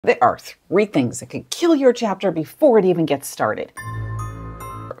There are 3 things that could kill your chapter before it even gets started.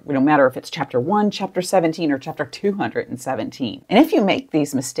 No matter if it's chapter 1, chapter 17, or chapter 217. And if you make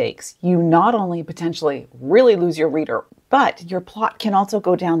these mistakes, you not only potentially really lose your reader, but your plot can also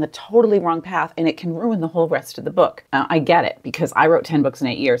go down the totally wrong path and it can ruin the whole rest of the book. Now, I get it, because I wrote 10 books in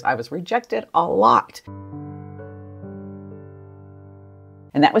 8 years. I was rejected a lot.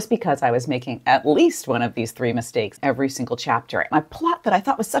 And that was because I was making at least one of these 3 mistakes every single chapter. My plot that I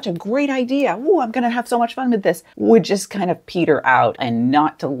thought was such a great idea, ooh, I'm going to have so much fun with this, would just kind of peter out and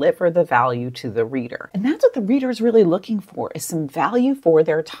not deliver the value to the reader. And that's what the reader is really looking for, is some value for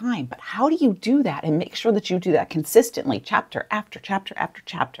their time. But how do you do that and make sure that you do that consistently, chapter after chapter after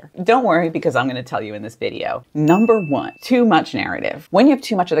chapter? Don't worry, because I'm going to tell you in this video. Number 1, too much narrative. When you have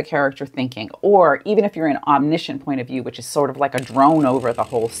too much of the character thinking, or even if you're in an omniscient point of view, which is sort of like a drone over the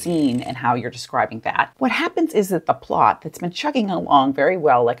whole scene and how you're describing that, what happens is that the plot that's been chugging along very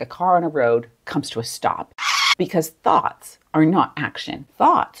well like a car on a road comes to a stop. Because thoughts are not action.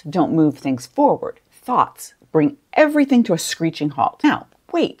 Thoughts don't move things forward. Thoughts bring everything to a screeching halt. Now,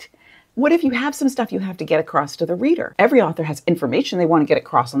 wait. What if you have some stuff you have to get across to the reader? Every author has information they want to get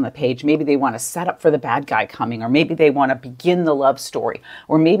across on the page. Maybe they want to set up for the bad guy coming, or maybe they want to begin the love story,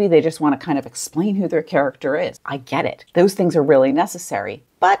 or maybe they just want to kind of explain who their character is. I get it. Those things are really necessary,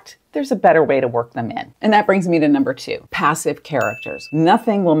 but there's a better way to work them in. And that brings me to number 2, passive characters.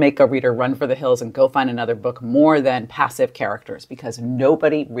 Nothing will make a reader run for the hills and go find another book more than passive characters, because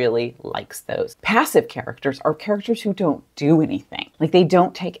nobody really likes those. Passive characters are characters who don't do anything. Like, they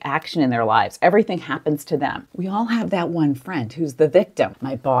don't take action in their lives. Everything happens to them. We all have that one friend who's the victim.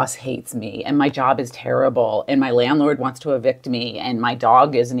 My boss hates me, and my job is terrible, and my landlord wants to evict me, and my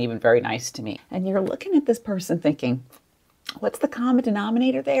dog isn't even very nice to me. And you're looking at this person thinking, what's the common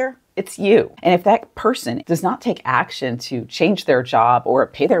denominator there? It's you. And if that person does not take action to change their job or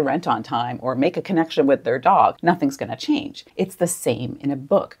pay their rent on time or make a connection with their dog, nothing's going to change. It's the same in a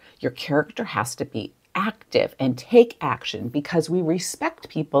book. Your character has to be active and take action, because we respect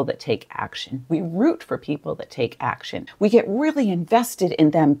people that take action. We root for people that take action. We get really invested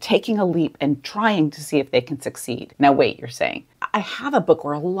in them taking a leap and trying to see if they can succeed. Now wait, you're saying, I have a book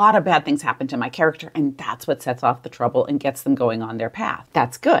where a lot of bad things happen to my character, and that's what sets off the trouble and gets them going on their path.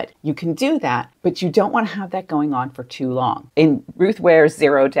 That's good. You can do that, but you don't want to have that going on for too long. In Ruth Ware's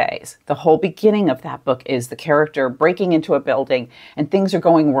 0 Days, the whole beginning of that book is the character breaking into a building and things are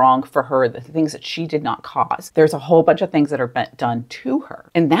going wrong for her, the things that she did not cause. There's a whole bunch of things that are done to her.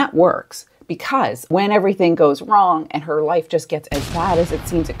 And that works, because when everything goes wrong and her life just gets as bad as it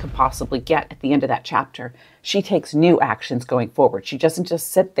seems it could possibly get at the end of that chapter, she takes new actions going forward. She doesn't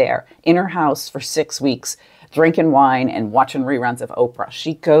just sit there in her house for 6 weeks drinking wine and watching reruns of Oprah.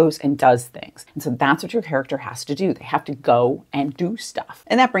 She goes and does things. And so that's what your character has to do. They have to go and do stuff.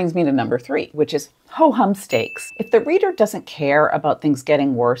 And that brings me to number 3, which is ho-hum stakes. If the reader doesn't care about things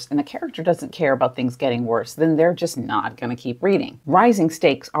getting worse and the character doesn't care about things getting worse, then they're just not going to keep reading. Rising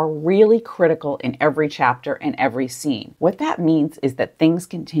stakes are really critical in every chapter and every scene. What that means is that things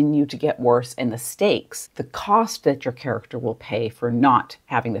continue to get worse, and the stakes, the cost that your character will pay for not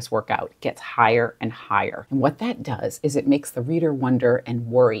having this work out, gets higher and higher. And what that does is it makes the reader wonder and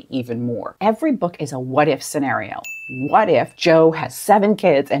worry even more. Every book is a what-if scenario. What if Joe has 7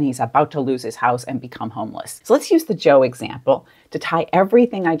 kids and he's about to lose his house and become homeless? So let's use the Joe example to tie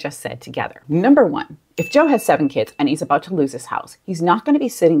everything I just said together. Number 1, if Joe has 7 kids and he's about to lose his house, he's not going to be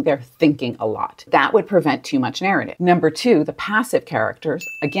sitting there thinking a lot. That would prevent too much narrative. Number 2, the passive characters,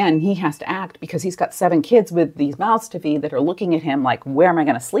 again, he has to act because he's got 7 kids with these mouths to feed that are looking at him like, where am I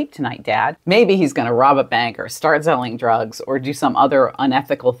going to sleep tonight, Dad? Maybe he's going to rob a bank or start selling drugs or do some other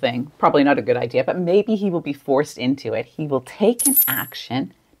unethical thing. Probably not a good idea, but maybe he will be forced into it. He will take an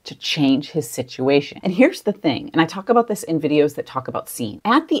action to change his situation. And here's the thing, and I talk about this in videos that talk about scenes.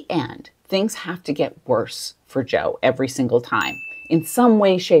 At the end, things have to get worse for Joe every single time, in some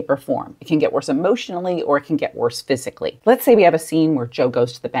way, shape, or form. It can get worse emotionally, or it can get worse physically. Let's say we have a scene where Joe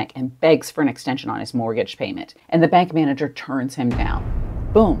goes to the bank and begs for an extension on his mortgage payment, and the bank manager turns him down.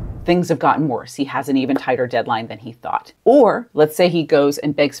 Boom. Things have gotten worse. He has an even tighter deadline than he thought. Or let's say he goes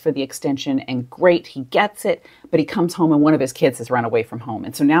and begs for the extension, and great, he gets it, but he comes home and one of his kids has run away from home.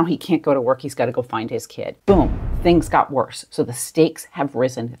 And so now he can't go to work. He's got to go find his kid. Boom. Things got worse. So the stakes have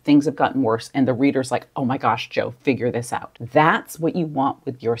risen. Things have gotten worse. And the reader's like, oh my gosh, Joe, figure this out. That's what you want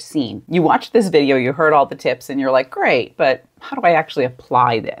with your scene. You watched this video, you heard all the tips, and you're like, great, but how do I actually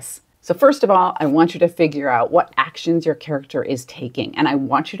apply this? So first of all, I want you to figure out what actions your character is taking, and I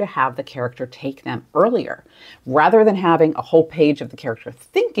want you to have the character take them earlier, rather than having a whole page of the character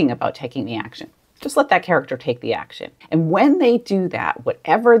thinking about taking the action. Just let that character take the action. And when they do that,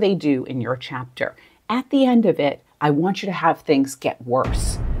 whatever they do in your chapter, at the end of it, I want you to have things get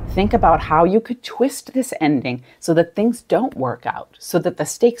worse. Think about how you could twist this ending so that things don't work out, so that the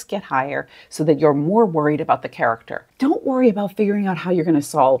stakes get higher, so that you're more worried about the character. Don't worry about figuring out how you're going to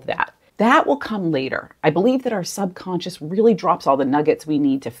solve that. That will come later. I believe that our subconscious really drops all the nuggets we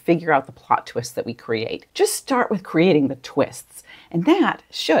need to figure out the plot twists that we create. Just start with creating the twists. And that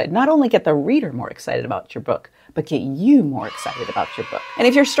should not only get the reader more excited about your book, but get you more excited about your book. And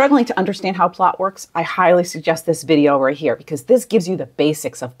if you're struggling to understand how plot works, I highly suggest this video right here because this gives you the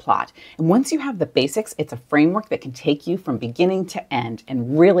basics of plot. And once you have the basics, it's a framework that can take you from beginning to end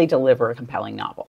and really deliver a compelling novel.